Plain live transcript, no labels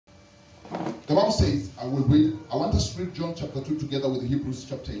The Bible says, I will read, I want us to read John chapter 2 together with Hebrews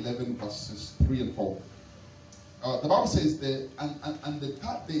chapter 11 verses 3 and 4. The Bible says that, and the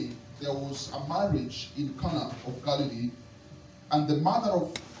third day there was a marriage in Cana of Galilee, and the mother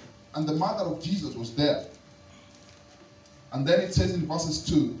of Jesus was there. And then it says in verses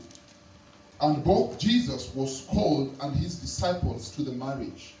 2, and both Jesus was called and his disciples to the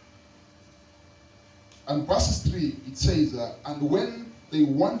marriage. And verses 3, it says, and when they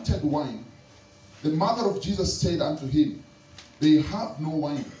wanted wine, the mother of Jesus said unto him, they have no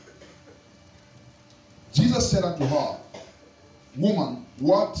wine. Jesus said unto her, woman,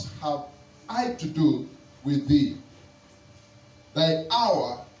 what have I to do with thee? Thy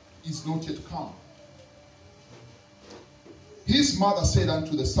hour is not yet come. His mother said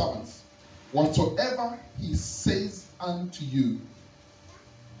unto the servants, whatsoever he says unto you,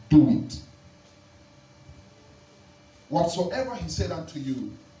 do it. Whatsoever he said unto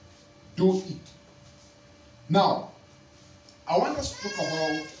you, do it. Now, I want us to talk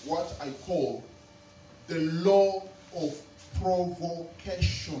about what I call the law of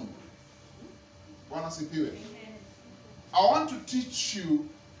provocation. I want to teach you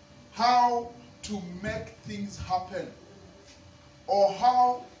how to make things happen, or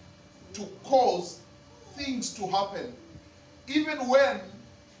how to cause things to happen, even when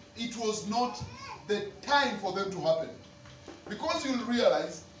it was not the time for them to happen. Because you'll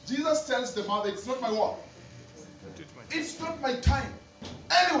realize, Jesus tells the mother, it's not my what? It's not my time.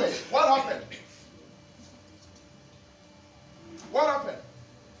 Anyway, what happened? What happened?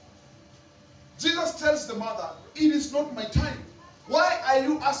 Jesus tells the mother, it is not my time. Why are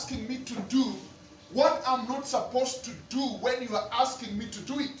you asking me to do what I'm not supposed to do when you are asking me to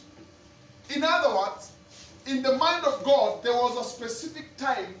do it? In other words, in the mind of God, there was a specific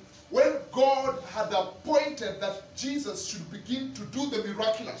time when God had appointed that Jesus should begin to do the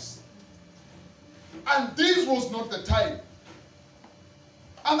miraculous. And this was not the time.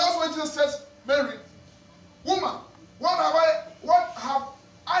 And that's why Jesus says, Mary, woman, what have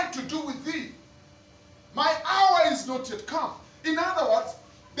I to do with thee? My hour is not yet come. In other words,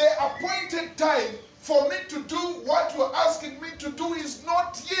 the appointed time for me to do what you are asking me to do is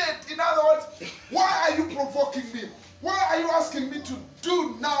not yet. In other words, why are you provoking me? Why are you asking me to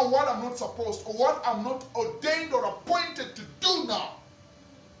do now what I'm not supposed, or what I'm not ordained or appointed to do now?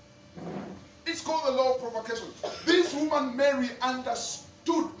 It's called the law of provocation. This woman, Mary,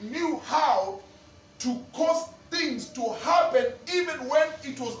 knew how to cause things to happen even when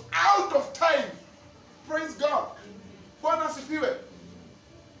it was out of time. Praise God.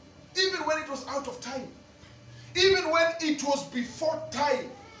 Even when it was out of time. Even when it was before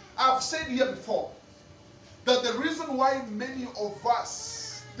time. I've said here before that the reason why many of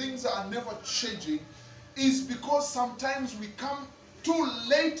us, things are never changing, is because sometimes we come too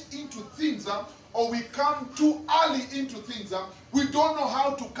late into things, or we come too early into things. We don't know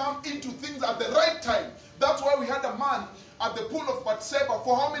how to come into things at the right time. That's why we had a man at the pool of Bethsaida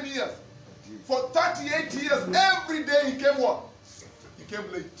for how many years? For 38 years, every day he came what? He came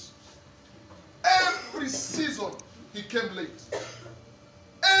late. Every season he came late.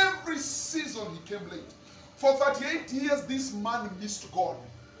 Every season he came late. For 38 years this man missed God.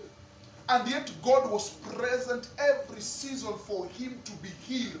 And yet God was present every season for him to be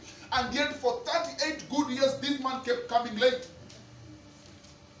healed. And yet for 38 good years this man kept coming late.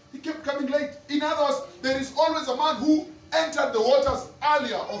 He kept coming late. In other words, there is always a man who entered the waters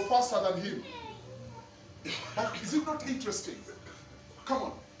earlier or faster than him. But is it not interesting? Come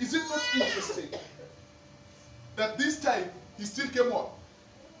on. Is it not interesting that this time he still came what?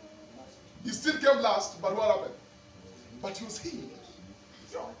 He still came last, but what happened? But he was healed.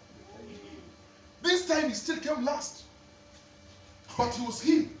 This time he still came last, but he was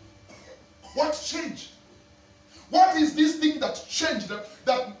healed. What changed? What is this thing that changed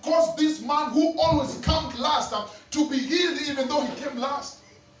that caused this man who always comes last to be healed even though he came last?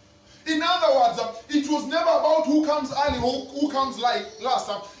 In other words, it was never about who comes early or who comes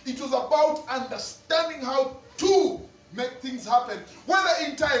last. It was about understanding how to make things happen, whether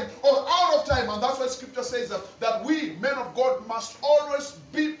in time or out of time. And that's why Scripture says that we, men of God, must always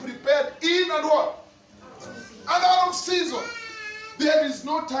be prepared in and what? And out of season. There is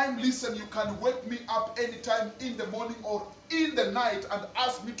no time. Listen, you can wake me up anytime in the morning or in the night and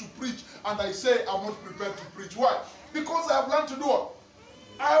ask me to preach, and I say I'm not prepared to preach. Why? Because I have learned to do what?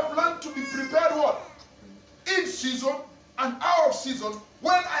 I have learned to be prepared what? In season and out of season.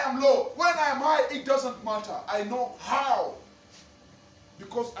 When I am low, when I am high, it doesn't matter. I know how.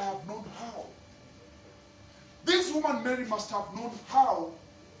 Because I have known how. This woman Mary must have known how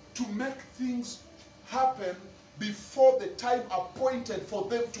to make things happen before the time appointed for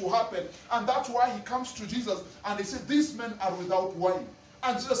them to happen. And that's why he comes to Jesus and he said, these men are without wine.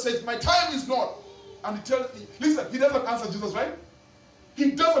 And Jesus says, my time is not. And he tells, listen, he doesn't answer Jesus, right?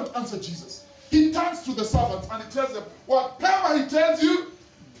 He doesn't answer Jesus. He turns to the servants and he tells them, whatever he tells you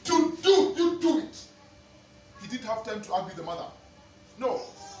to do, you do it. He didn't have time to argue the mother. No.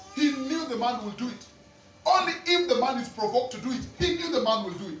 He knew the man will do it. Only if the man is provoked to do it, he knew the man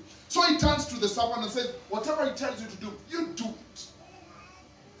will do it. So he turns to the servant and says, whatever he tells you to do, you do it.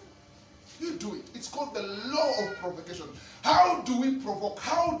 You do it. It's called the law of provocation. How do we provoke?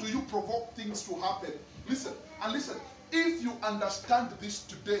 How do you provoke things to happen? Listen, and listen. If you understand this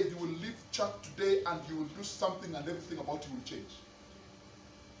today, you will leave church today and you will do something and everything about you will change.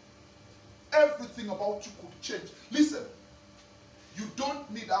 Everything about you could change. Listen, you don't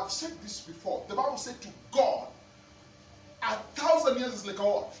need, I've said this before. The Bible said to God, 1,000 years is like a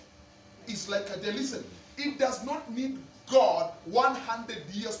what? It's like a day. Listen, it does not need God 100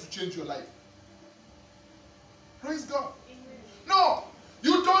 years to change your life. Praise God. No,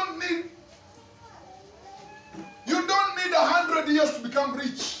 you don't need 100 years to become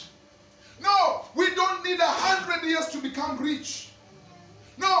rich. No, we don't need 100 years to become rich.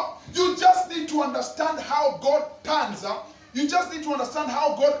 No, you just need to understand how God turns up. You just need to understand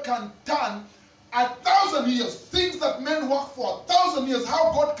how God can turn 1,000 years. Things that men work for 1,000 years,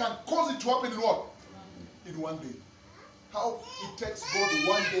 how God can cause it to happen in what? In one day. How it takes God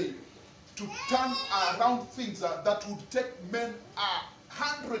one day to turn around things that would take men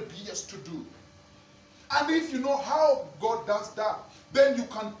 100 years to do. And if you know how God does that, then you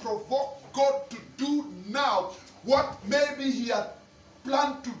can provoke God to do now what maybe he had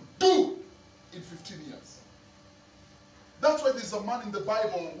planned to do in 15 years. That's why there's a man in the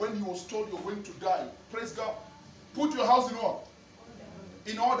Bible, when he was told you're going to die, praise God, put your house in order.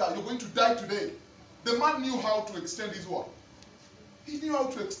 In order, you're going to die today. The man knew how to extend his what? He knew how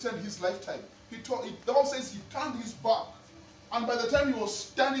to extend his lifetime. The Bible says he turned his back. And by the time he was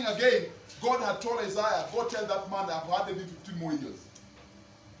standing again, God had told Isaiah, go tell that man I've added him 15 more years.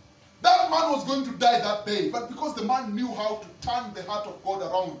 That man was going to die that day. But because the man knew how to turn the heart of God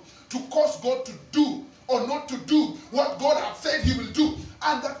around, to cause God to do or not to do what God had said he will do.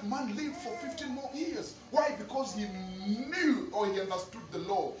 And that man lived for 15 more years. Why? Because he knew or he understood the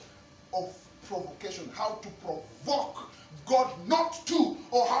law of provocation. How to provoke God not to,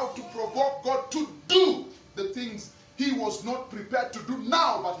 or how to provoke God to do the things he was not prepared to do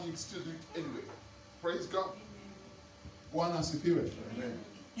now, but he will still do it anyway. Praise God. One has a period. Amen.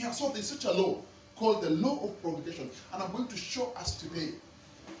 Yeah, so there's such a law called the law of provocation. And I'm going to show us today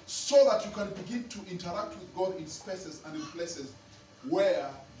so that you can begin to interact with God in spaces and in places where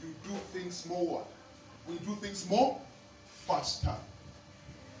you do things more. We do things more faster.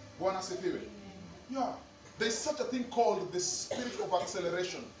 One has a period. Yeah. There's such a thing called the spirit of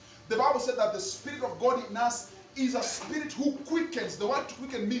acceleration. The Bible said that the Spirit of God in us is a spirit who quickens. The word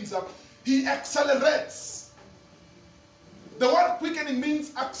quicken means that he accelerates. The word quickening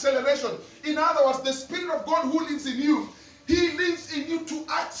means acceleration. In other words, the Spirit of God who lives in you, he lives in you to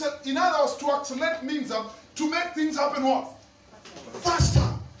accelerate. In other words, to accelerate means to make things happen what? Faster.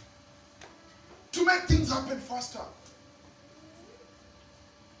 To make things happen faster.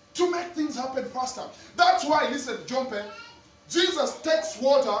 To make things happen faster. That's why, listen, Jumpe, Jesus takes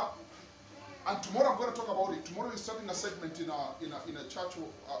water. And tomorrow I'm going to talk about it. Tomorrow we're starting a segment in a church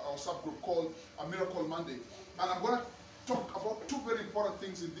or subgroup called A Miracle Monday. And I'm going to talk about two very important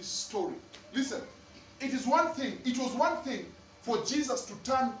things in this story. Listen, it was one thing for Jesus to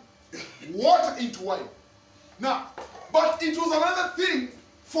turn water into wine. Now, but it was another thing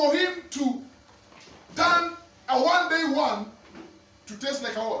for him to turn a one-day one to taste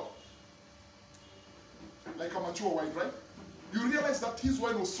like a what? Like a mature wine, right? You realize that his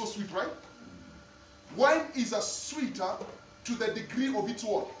wine was so sweet, right? Wine is a sweeter to the degree of its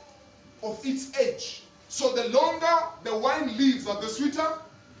what? Of its age. So the longer the wine lives, the sweeter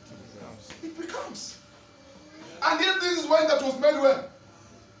it becomes. And yet this is wine that was made when?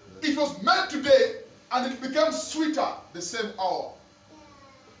 It was made today and it became sweeter the same hour.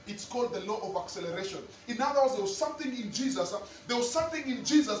 It's called the law of acceleration. In other words, there was something in Jesus. There was something in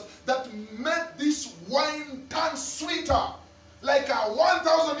Jesus that made this wine turn sweeter. Like a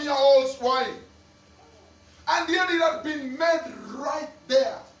 1,000-year-old wine. And yet it had been made right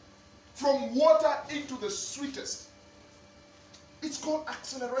there. From water into the sweetest. It's called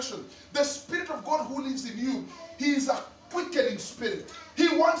acceleration. The Spirit of God who lives in you, he is a quickening spirit. He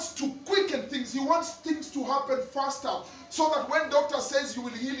wants to quicken things. He wants things to happen faster. So that when doctor says you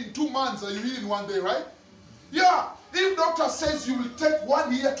will heal in 2 months, or you heal in 1 day, right? Yeah, if doctor says you will take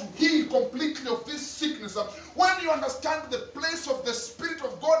 1 year to heal completely of this sickness, when you understand the place of the Spirit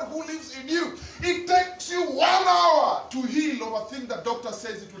of God who lives in you, it takes you 1 hour to heal of a thing that doctor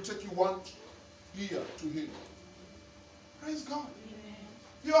says it will take you 1 year to heal. Praise God.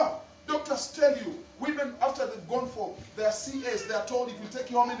 Yeah, doctors tell you, women after they've gone for their CAs, they are told it will take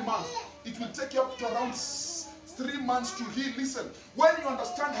you how many months? It will take you up to around 3 months to heal. Listen, when you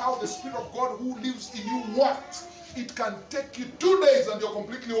understand how the Spirit of God who lives in you works, it can take you 2 days and you're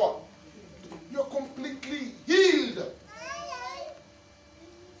completely what? You're completely healed.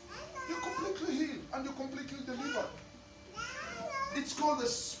 You're completely healed and you're completely delivered. It's called the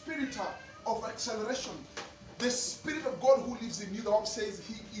spirit of acceleration. The Spirit of God who lives in you, the Bible says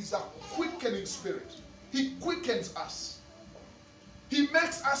He is a quickening Spirit. He quickens us. He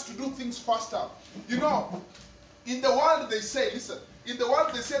makes us to do things faster. You know, in the world they say, listen, in the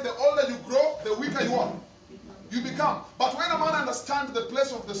world they say the older you grow, the weaker you are. You become. But when a man understands the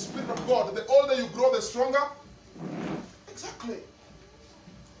place of the Spirit of God, the older you grow, the stronger. Exactly.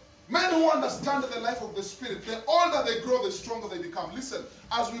 Men who understand the life of the Spirit, the older they grow, the stronger they become. Listen,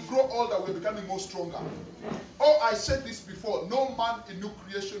 as we grow older, we're becoming more stronger. Oh, I said this before. No man in new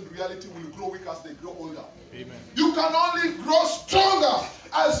creation reality will grow weak as they grow older. Amen. You can only grow stronger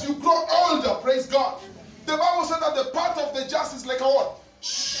as you grow older. Praise God. The Bible said that the path of the just is like a what?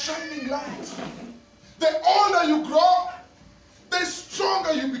 Shining light. The older you grow, the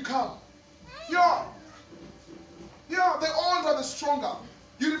stronger you become. Yeah. Yeah, the older, the stronger.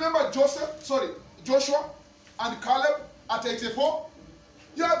 You remember Joshua and Caleb at 84?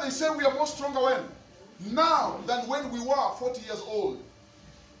 Yeah, they say we are more stronger when? Now than when we were 40 years old.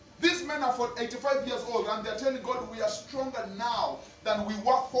 These men are 85 years old and they're telling God we are stronger now than we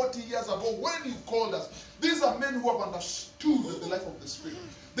were 40 years ago when you called us. These are men who have understood the life of the Spirit.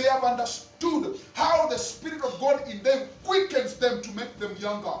 They have understood how the Spirit of God in them quickens them to make them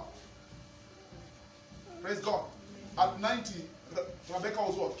younger. Praise God. At 90, Rebecca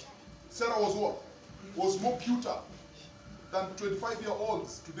was what? Sarah was what? Was more cuter than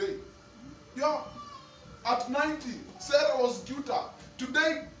 25-year-olds today. Yeah. At 90, Sarah was cuter.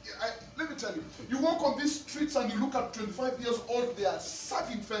 Today, let me tell you, you walk on these streets and you look at 25 years old, they are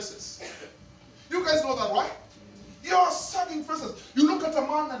sagging faces. You guys know that, right? You're sagging faces. You look at a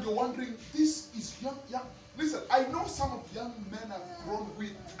man and you're wondering, this is young. Listen, I know some of young men have grown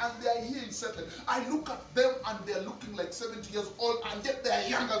with and they are here in Seattle. I look at them and they're looking like 70 years old and yet they are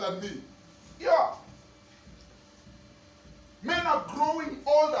younger than me. Yeah. Men are growing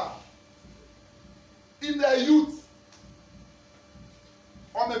older in their youth.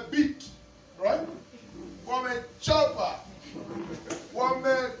 On a beat, right? On a chopper. On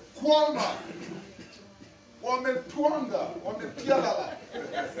a kwama. On a twanga. On a tialala.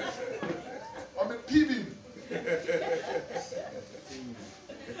 On a pivin.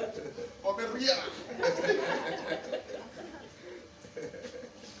 On a ria.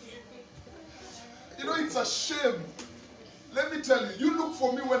 You know, it's a shame. Let me tell you, you look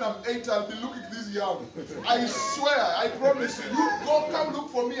for me when I'm 8, I'll be looking this young. I swear, I promise you. You go come look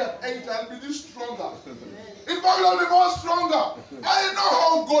for me at 8, I'll be this stronger. In fact, I'll be more stronger. I know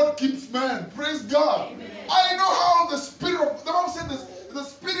how God keeps men. Praise God. I know how the Spirit of, the Bible said this, the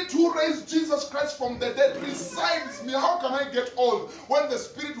Spirit who raised Jesus Christ from the dead resides in me. How can I get old when the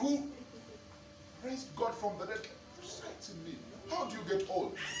Spirit who raised God from the dead resides in me? How do you get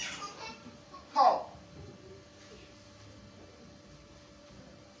old? How?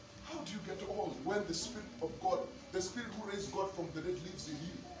 How do you get old when the Spirit of God, the Spirit who raised God from the dead lives in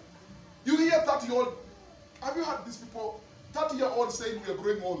you? You hear 30-year-old, have you heard these people, 30-year-old saying we are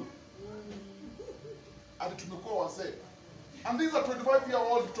growing old? And these are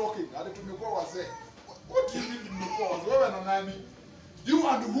 25-year-old talking. What do you mean? You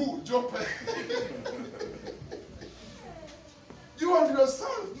and who? Job. You and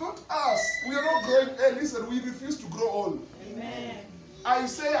yourself, not us. We are not growing. Hey, listen, we refuse to grow old. Amen. I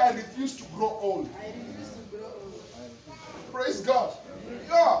say I refuse to grow old. I refuse to grow old. Praise God.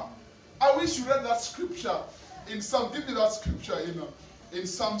 Yeah. I wish you read that scripture in Psalm. Give me that scripture in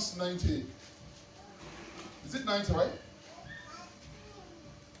Psalms 98. Is it 90, right?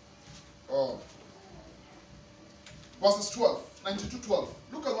 Oh. Verses 12. 92:12.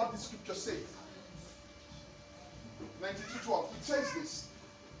 Look at what this scripture says. 92:12. It says this.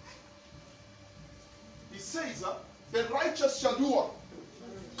 It says, the righteous shall do what?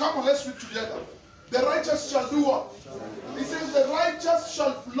 Come on, let's read together. The righteous shall do what? It says the righteous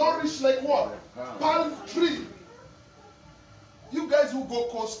shall flourish like what? Palm tree. You guys who go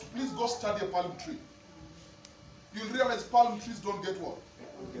coast, please go study a palm tree. You'll realize palm trees don't get what?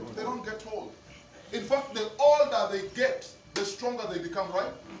 They don't get old. In fact, the older they get, the stronger they become,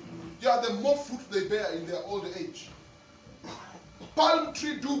 right? Yeah, the more fruit they bear in their old age. Palm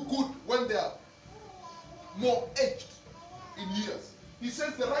tree do good when they are more aged in years. He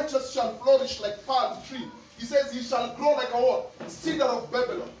says the righteous shall flourish like palm tree. He says he shall grow like a what? Cedar of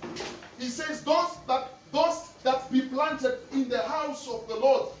Babylon. He says those that be planted in the house of the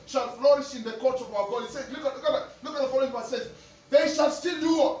Lord shall flourish in the court of our God. He says, look at the following verse. Says, they shall still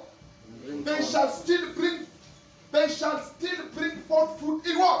do what? They shall still bring forth fruit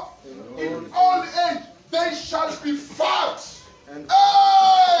in what? In old age. They shall be fat.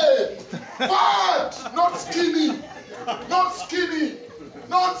 Hey! Fat! Not skinny. Not skinny.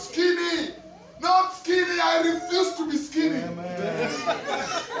 Not skinny. Not skinny. I refuse to be skinny.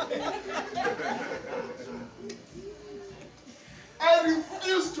 I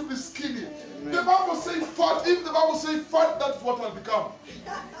refuse to be skinny. The Bible says fat. If the Bible says fat, that's what I'll become.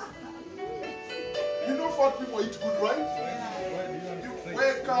 You know fat people eat good, right? You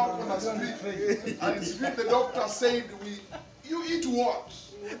wake up on a street and the street the doctor said, you eat what?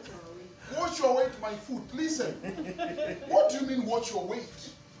 Watch your weight, my food. Listen. What do you mean watch your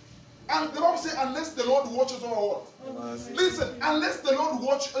weight? And the Bible says, unless the Lord watches over what? Listen, unless the Lord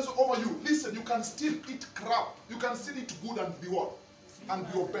watches over you, listen, you can still eat crap. You can still eat good and be what? And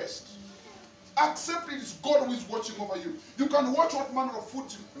be your best. Accept it is God who is watching over you. You can watch what manner of food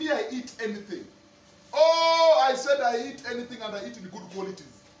you. Me, I eat anything. Oh, I said I eat anything and I eat in good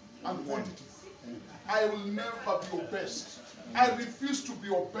qualities and quantities. I will never be your best. I refuse to be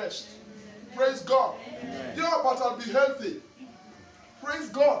your best. Praise God. Yeah, but I'll be healthy. Praise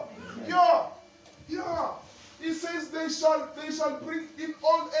God. Yeah. He says they shall bring in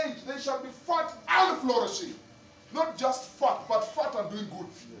old age. They shall be fat and flourishing. Not just fat, but fat and doing good.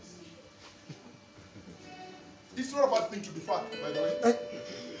 It's not a bad thing to be fat, by the way.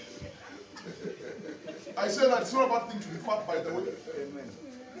 I say that it's not a bad thing to be fat, by the way. Amen.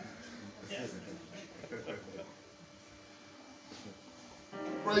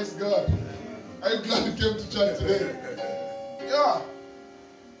 Praise God. I'm glad you came to church today. Yeah.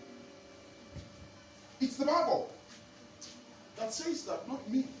 It's the Bible that says that, not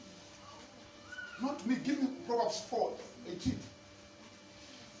me. Not me. Give me Proverbs 4:18.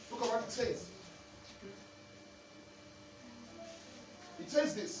 Look at what it says. It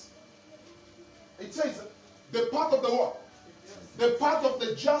says this. It says, the path of the what? The path of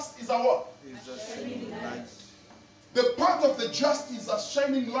the just is a what? The path of the just is a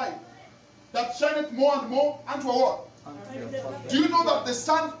shining light that shineth more and more unto a what? Do you know that the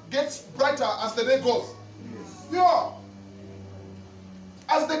sun gets brighter as the day goes? Yeah.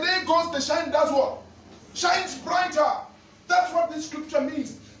 As the day goes, the shine does what? Shines brighter. That's what this scripture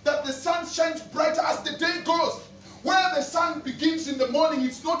means. That the sun shines brighter as the day goes. Where the sun begins in the morning,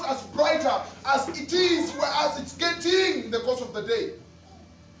 it's not as brighter as it is as it's getting in the course of the day.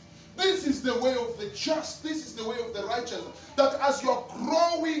 This is the way of the just. This is the way of the righteous. That as you're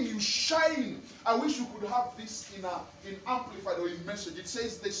growing, you shine. I wish you could have this in amplified or in message. It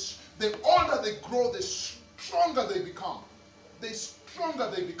says this: the older they grow, the stronger they become. The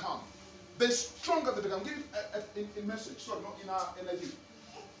stronger they become. The stronger they become. Give it in message. Sorry, not in our NIV.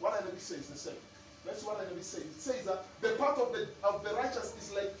 What NIV says the same. That's what NIV says. It says that the path of the righteous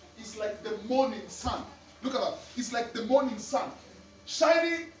is like the morning sun. Look at that. It's like the morning sun,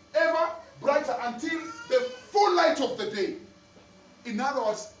 shining ever brighter until the full light of the day. In other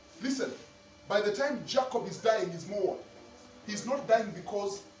words, listen, by the time Jacob is dying, he's more. He's not dying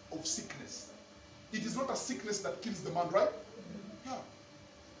because of sickness. It is not a sickness that kills the man, right? Yeah.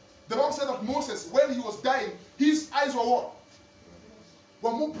 The Bible said that Moses, when he was dying, his eyes were what?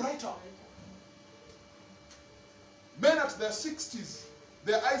 Were more brighter. Men at their 60s,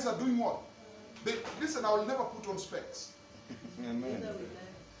 their eyes are doing what? Listen, I will never put on specs. Amen.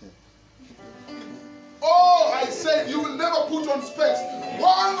 Oh, I said you will never put on specs.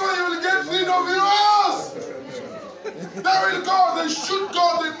 One day you will get rid of yours. They will go, they should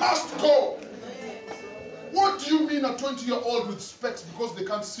go, they must go. What do you mean a 20-year-old with specs because they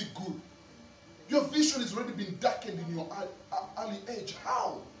can't see good? Your vision has already been darkened in your early age.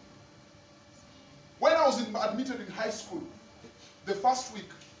 How? When I was admitted in high school, the first week,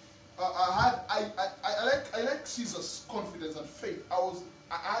 I like Caesar's confidence and faith.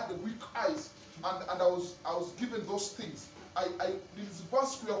 I had the weak eyes, and I was given those things. Nilizivaa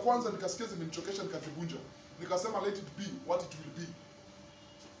siku ya kwanza nikasikia zimenichokesha nikazivunja. Nikasema let it be what it will be.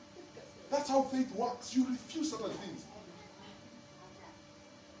 That's how faith works. You refuse certain things.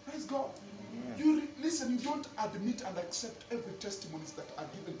 Praise God. Listen, you don't admit and accept every testimonies that are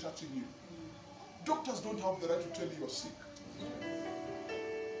given touching you. Doctors don't have the right to tell you you're sick.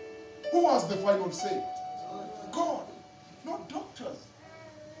 Who has the final say? God, not doctors.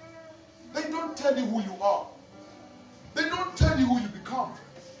 They don't tell you who you are. They don't tell you who you become.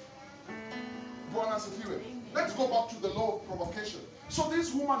 Let's go back to the law of provocation. So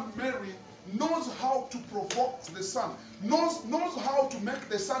this woman, Mary, knows how to provoke the son, knows how to make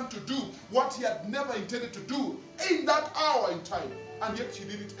the son to do what he had never intended to do in that hour in time, and yet she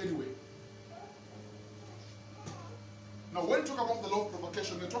did it anyway. Now, when we talk about the law of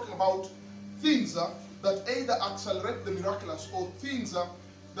provocation, we're talking about things that either accelerate the miraculous or things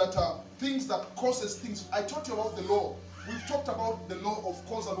that causes things. I taught you about the law. We've talked about the law of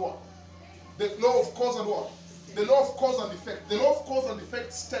cause and what? The law of cause and what? The law of cause and effect. The law of cause and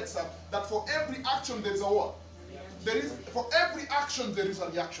effect states that for every action there is a what? For every action there is a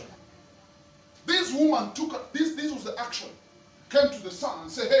reaction. This woman took this was the action. Came to the son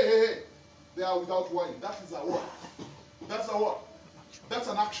and said, hey, they are without wine. That is a what? That's a what? That's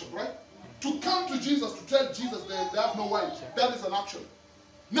an action, right? To come to Jesus, to tell Jesus they have no wine, that is an action.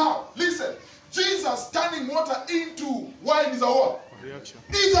 Now, listen, Jesus turning water into wine is a what? Reaction.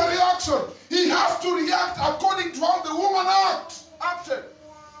 Is a reaction. He has to react according to how the woman acted.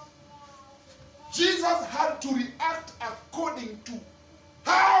 Jesus had to react according to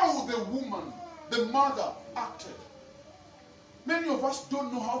how the woman, the mother, acted. Many of us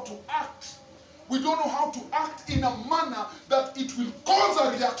don't know how to act. We don't know how to act in a manner that it will cause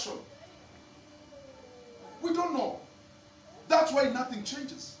a reaction. We don't know. That's why nothing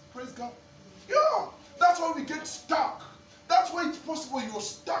changes. Praise God. Yeah. That's why we get stuck. That's why it's possible you're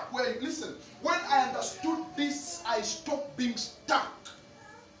stuck where you listen. When I understood this, I stopped being stuck.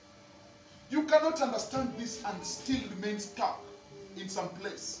 You cannot understand this and still remain stuck in some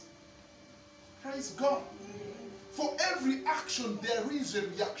place. Praise God. For every action, there is a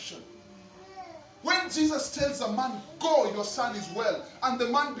reaction. When Jesus tells a man, go, your son is well, and the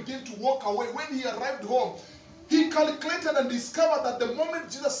man began to walk away, when he arrived home, he calculated and discovered that the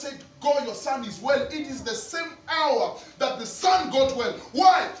moment Jesus said, go, your son is well, it is the same hour that the son got well.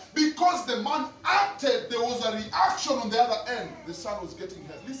 Why? Because the man acted, there was a reaction on the other end. The son was getting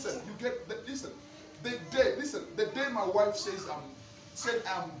healed. Listen, the day my wife said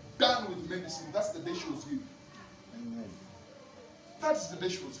I'm done with medicine, that's the day she was healed. Amen. That's the day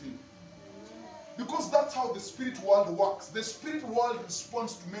she was healed. Because that's how the spirit world works. The spirit world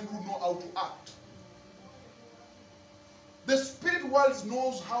responds to men who know how to act. The spirit world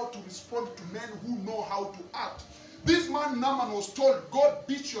knows how to respond to men who know how to act. This man Naaman was told, go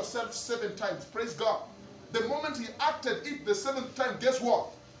beat yourself 7 times. Praise God. The moment he acted it the 7th time, guess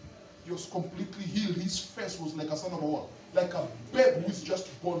what? He was completely healed. His face was like a son of a what? Like a babe who is just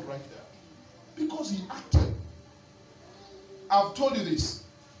born right there. Because he acted. I've told you this.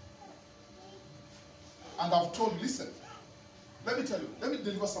 And I've told you, listen, let me tell you, let me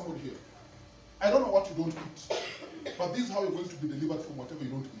deliver somebody here. I don't know what you don't eat, but this is how you're going to be delivered from whatever you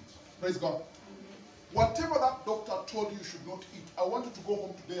don't eat. Praise God. Whatever that doctor told you should not eat, I want you to go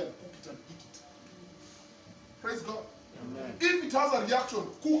home today and cook it and eat it. Praise God. Amen. If it has a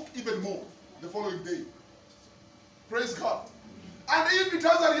reaction, cook even more the following day. Praise God. And if it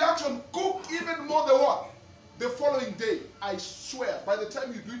has a reaction, cook even more the what? The following day. I swear, by the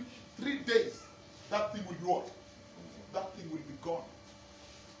time you do it 3 days, that thing will be what? That thing will be gone.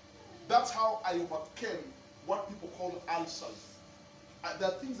 That's how I overcame what people call ulcers. There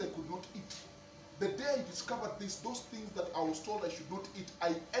are things I could not eat. The day I discovered this, those things that I was told I should not eat,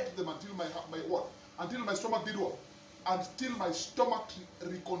 I ate them until my what? Until my stomach did what? Until my stomach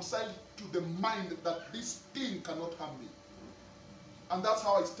reconciled to the mind that this thing cannot harm me. And that's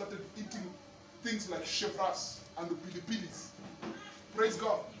how I started eating things like chevras and pilipilis. Praise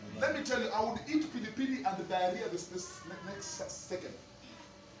God. Let me tell you, I would eat pili-pili and the diarrhea this next second.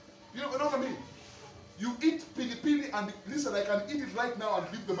 You know what I mean? You eat pili-pili and listen, I can eat it right now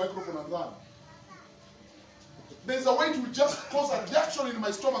and leave the microphone and run. There's a way to just cause a reaction in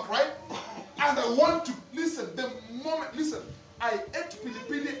my stomach, right? And I want to, listen, I ate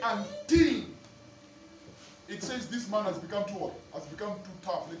pili-pili until it says this man has become too what? Has become too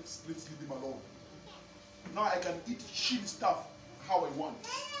tough. Let's leave him alone. Now I can eat cheap stuff how I want.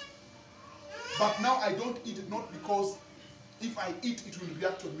 But now I don't eat it not because if I eat it will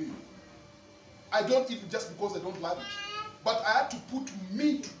react on me. I don't eat it just because I don't like it. But I had to put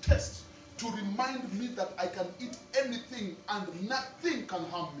me to test to remind me that I can eat anything and nothing can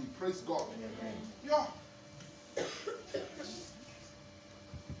harm me. Praise God. Yeah. It's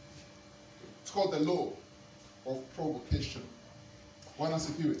called the law of provocation. Bwana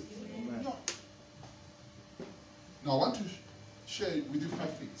asifiwe. Yeah. Now I want to share with you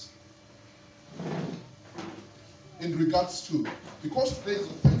 5 things. in regards to, because today is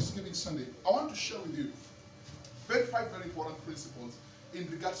a Thanksgiving Sunday, I want to share with you five very important principles in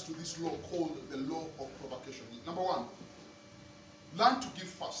regards to this law called the law of provocation. Number one, learn to give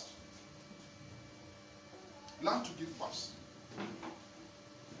first. Learn to give first.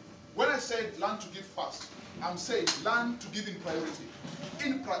 When I said learn to give first, I'm saying learn to give in priority.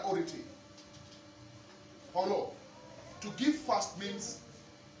 In priority. Hello. To give first means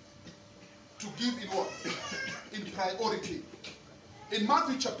to give in what? In priority. In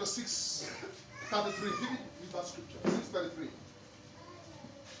Matthew chapter 6, 33. Give me that scripture. 6:33.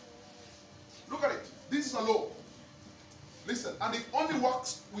 Look at it. This is a law. Listen, and it only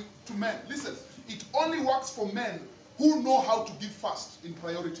works to men. Listen, it only works for men who know how to give first in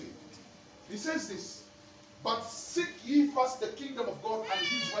priority. He says this, but seek ye first the kingdom of God and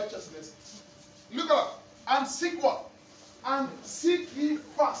his righteousness. Look at that. And seek what? And seek ye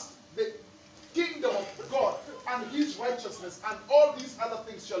first the kingdom of God and his righteousness, and all these other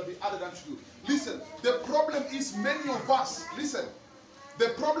things shall be added unto you. Listen, the problem is many of us, listen, the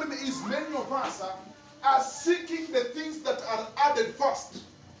problem is many of us are seeking the things that are added first.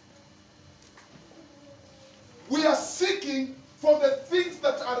 We are seeking for the things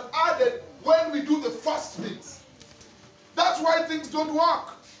that are added when we do the first things. That's why things don't work.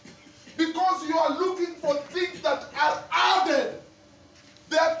 Because you are looking for things that are added.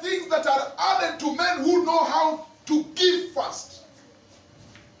 There are things that are added to men who know how to give first.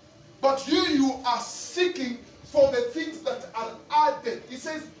 But you are seeking for the things that are added. He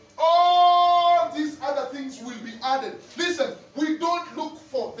says, all these other things will be added. Listen, we don't look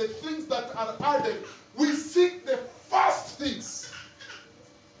for the things that are added. We seek the first things.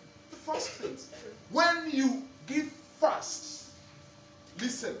 The first things. When you give first,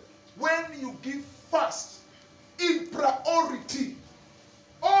 listen, when you give first, in priority,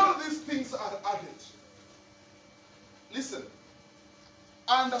 all these things are added. Listen,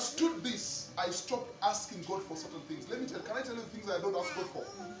 I understood this. I stopped asking God for certain things. Let me tell you, can I tell you the things I don't ask God for?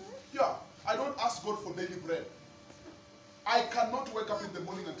 Yeah, I don't ask God for daily bread. I cannot wake up in the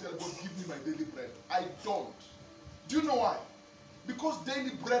morning and tell God, give me my daily bread. I don't. Do you know why? Because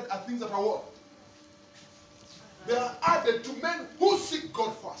daily bread are things that are what? They are added to men who seek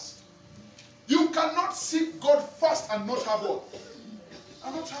God first. You cannot seek God first and not have what?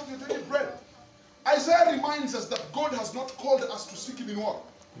 And not have your daily bread. Isaiah reminds us that God has not called us to seek him in what?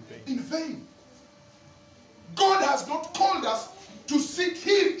 In vain. God has not called us to seek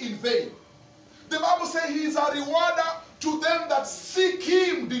him in vain. The Bible says he is a rewarder to them that seek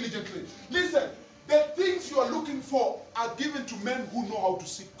him diligently. Listen, the things you are looking for are given to men who know how to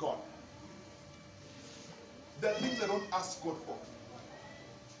seek God. The things I don't ask God for.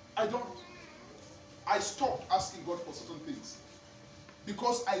 I don't. I stopped asking God for certain things.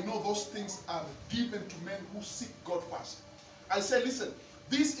 Because I know those things are given to men who seek God first. I say, listen,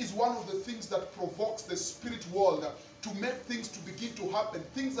 this is one of the things that provokes the spirit world to make things to begin to happen.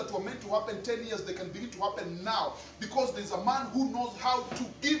 Things that were meant to happen 10 years, they can begin to happen now. Because there's a man who knows how to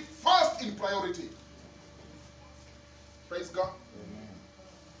give first in priority. Praise God. Amen.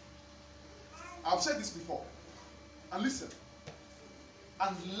 I've said this before. And listen.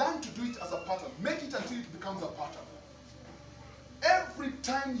 And learn to do it as a pattern. Make it until it becomes a pattern. Every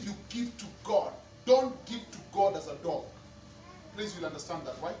time you give to God, don't give to God as a dog. Please, you'll understand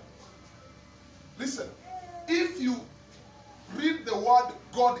that, right? Listen, if you read the word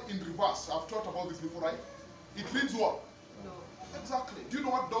God in reverse, I've talked about this before, right? It reads what? No. Exactly. Do you know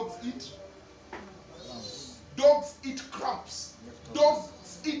what dogs eat? Dogs eat crumbs.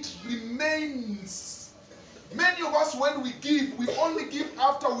 Dogs eat remains. Many of us, when we give, we only give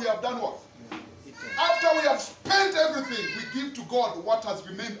after we have done what? After we have spent everything, we give to God what has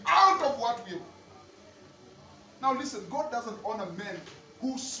remained out of what we have. Now listen, God doesn't honor men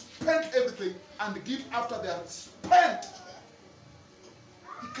who spent everything and give after they are spent.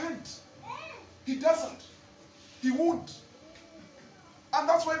 He can't. He doesn't. He won't. And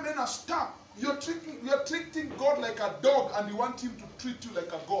that's why men are stuck. You're treating God like a dog and you want him to treat you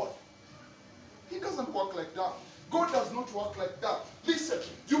like a God. He doesn't work like that. God does not work like that. Listen,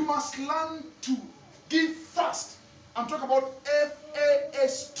 you must learn to give first. I'm talking about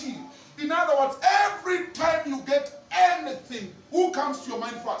F-A-S-T. In other words, every time you get anything, who comes to your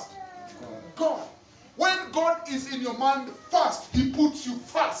mind first? God. When God is in your mind first, he puts you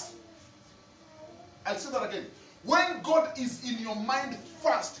first. I'll say that again. When God is in your mind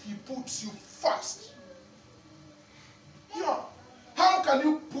first, he puts you first. Yeah. How can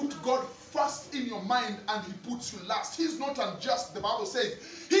you put God first in your mind and he puts you last? He's not unjust. The Bible says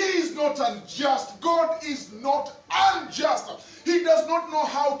he is not unjust. God is not unjust. He does not know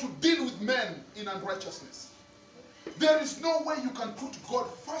how to deal with men in unrighteousness. There is no way you can put God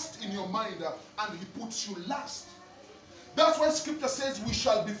first in your mind and he puts you last. That's why scripture says we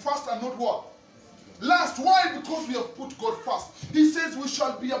shall be first and not what? Last. Why? Because we have put God first. He says we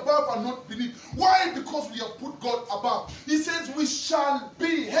shall be above and not beneath. Why? Because we have put God above. He says we shall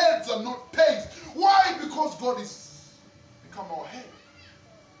be heads and not tails. Why? Because God is become our head.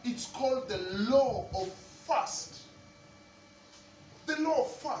 It's called the law of fast. The law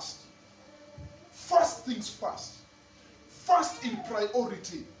of fast. First things first. First in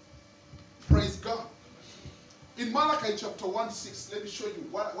priority. Praise God. In Malachi chapter 1:6, let me show you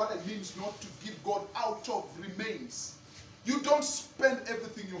what it means not to give God out of remains. You don't spend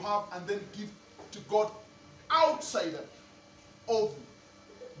everything you have and then give to God outside of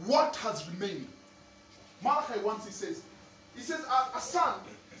what has remained. Malachi 1:6 says, he says, a son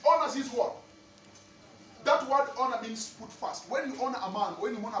honors his what? That word honor means put first. When you honor a man,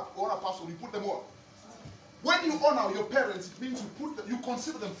 when you honor a person, you put them what? When you honor your parents, it means you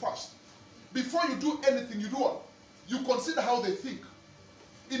consider them first. Before you do anything, you do what? You consider how they think.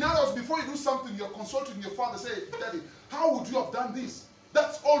 In other words, before you do something, you're consulting your father. Say, Daddy, how would you have done this?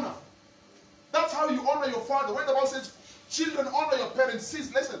 That's honor. That's how you honor your father. When the Bible says, children, honor your parents.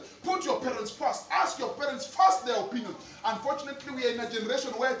 Sis, listen, put your parents first. Ask your parents first their opinion. Unfortunately, we are in a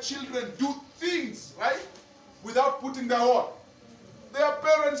generation where children do things, right? Without putting their what? Their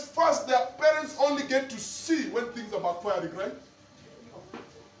parents first. Their parents only get to see when things are backfiring, right?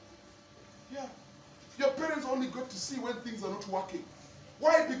 Yeah. Your parents only get to see when things are not working.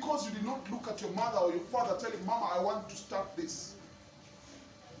 Why? Because you did not look at your mother or your father telling, Mama, I want to start this.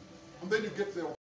 And then you get there.